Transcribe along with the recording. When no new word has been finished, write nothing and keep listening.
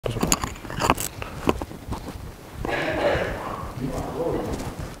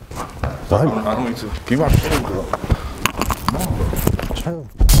I don't need to. Give my phone, bro. No, bro. Chill.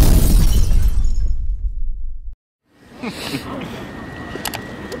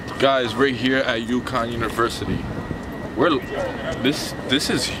 Guys, we're here at UConn University. This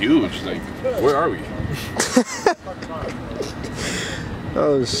is huge. Like, where are we?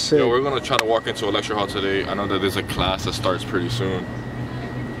 Oh shit. Yo, we're gonna try to walk into a lecture hall today. I know that there's a class that starts pretty soon.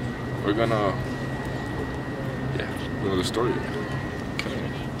 We're gonna, know the story.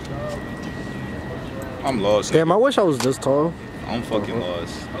 I'm lost. Damn, I wish I was this tall. I'm fucking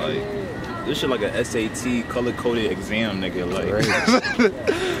lost. Like, this shit like a SAT color-coded exam, nigga. Like,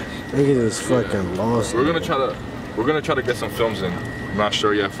 nigga is fucking lost. We're gonna try to get some films in. I'm not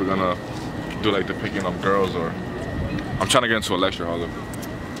sure yet if we're gonna do like the picking up girls or. I'm trying to get into a lecture hall.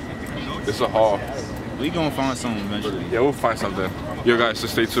 It's a hall. we gonna find something eventually. Yeah, we'll find something. Yo, guys, so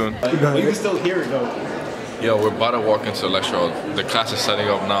stay tuned. We can still hear it though. Yo, we're about to walk into the lecture hall. The class is setting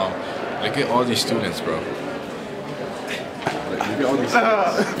up now. Look at all these students, bro. Look at all these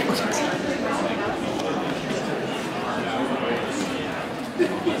students.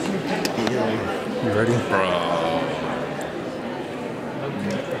 You ready? Bro.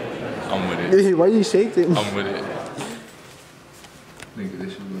 I'm with it. Why you shaking? I'm with it. Nigga,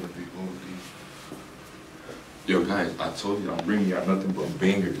 this is gonna be OD. Yo, guys, I told you I'm bringing y'all nothing but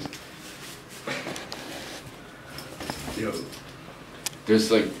bangers. Yo,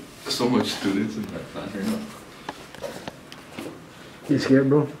 there's like so much students in that class right now. You scared,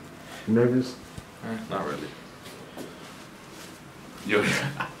 bro? You nervous? Not really. Yo.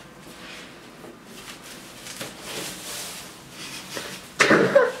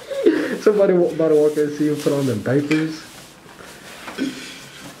 Somebody about to walk in and see you put on the diapers.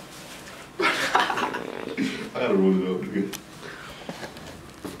 I gotta roll it up again.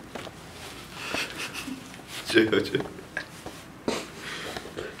 Chill.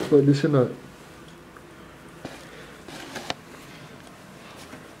 But this should not.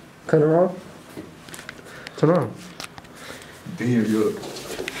 Turn around. Turn around. Damn, yo.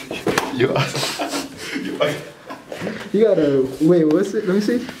 You gotta wait. What's it? Let me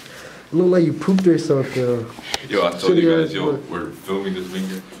see. Look like you pooped yourself, yo. Yo, I told you guys, yo, we're filming this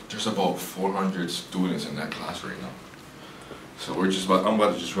video. There's about 400 students in that class right now. So I'm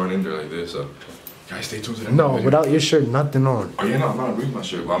about to just run in there like this. So, guys, stay tuned to the No, video. without your shirt, nothing on. Oh, yeah, no, I'm not bringing my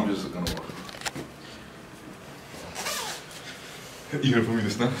shirt, but I'm just gonna walk. You gonna put me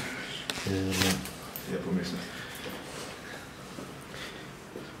this now? Yeah, put me this now.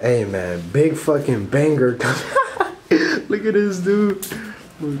 Hey, man, big fucking banger. Look at this dude.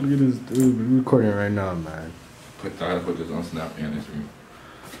 Look at this dude. We're recording right now, man. I gotta put this on Snap and Instagram.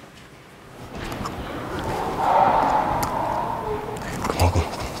 Come on.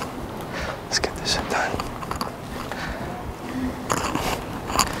 Let's get this shit done.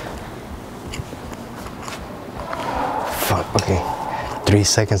 Fuck, okay. 3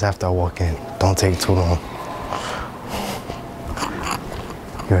 seconds after I walk in. Don't take too long.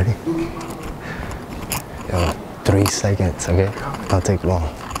 You ready? Yo, 3 seconds, okay? Don't take long.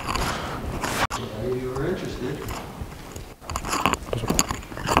 You were interested.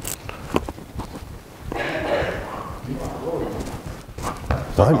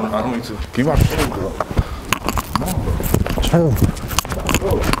 I don't need to. Give my phone, bro. No, bro. Chill.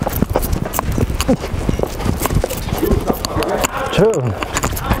 Chill.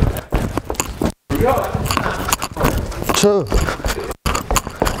 Chill.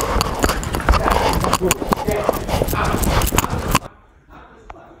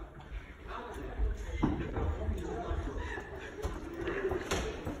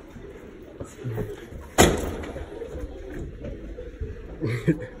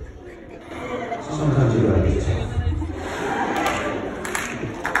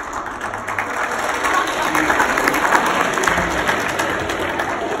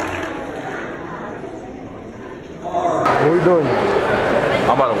 What are we doing?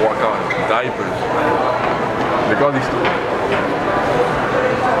 I'm about to walk out in diapers. Look at all these students.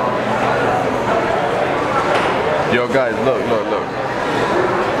 Yo, guys, look.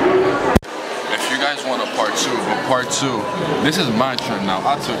 If you guys want a part two, this is my turn now.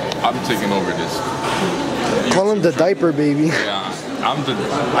 I'm taking over this. Call him the diaper baby. Yeah,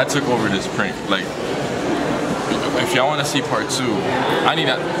 I took over this prank. Like, if y'all want to see part 2, I need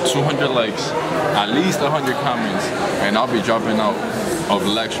 200 likes, at least 100 comments, and I'll be dropping out of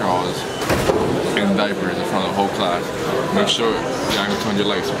lecture halls in diapers in front of the whole class. Make sure y'all get 200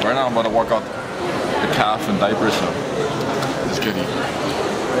 likes. Right now I'm about to walk out the calf in diapers, so let's get it.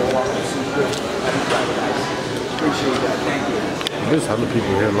 There's other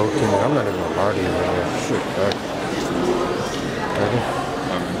people here low-key. I'm not even gonna party right now. Shit, back. Ready?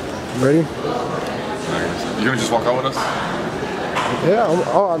 Ready? You gonna just walk out with us? Yeah. I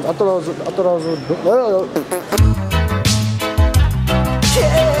thought I was.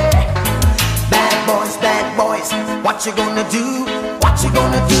 Bad boys, what you gonna do? What you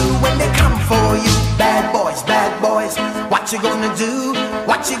gonna do when they come for you? Bad boys, what you gonna do?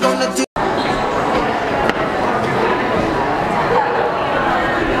 What you gonna do?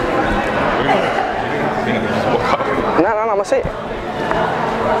 No, I'm gonna say it.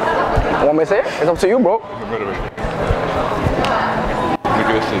 Want me to say it? It's up to you, bro.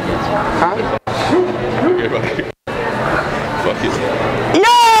 Huh?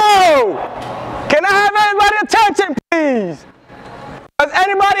 Yo! Can I have everybody's attention, please? Does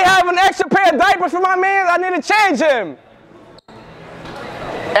anybody have an extra pair of diapers for my man? I need to change him.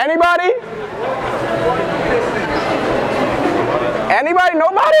 Anybody? Anybody?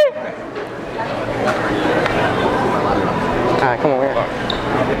 Nobody? All right, come on here.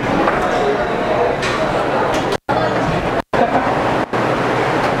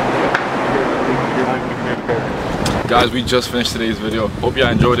 Guys, we just finished today's video. Hope y'all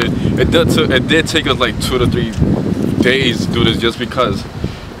enjoyed it. It did take us like 2 to 3 days to do this just because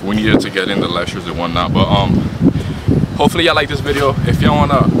we needed to get in the lectures and whatnot. But hopefully y'all like this video. If y'all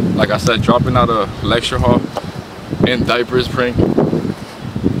wanna, like I said, dropping out a lecture hall in diapers prank,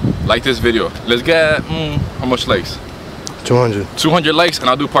 like this video. Let's get how much likes? 200 likes, and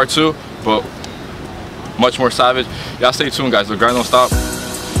I'll do part 2, but much more savage. Y'all stay tuned, guys. The grind don't stop.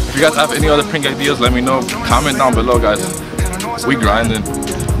 If you guys have any other prank ideas, let me know. Comment down below, guys. We grinding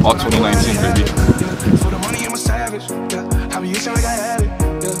all 2019, baby. For the money, I'm a savage. Yeah, I be using like I had it.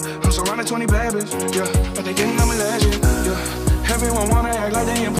 Yeah, I'm surrounded 20 babies. Yeah, but they think I'm a legend. Yeah, everyone wanna act like they important.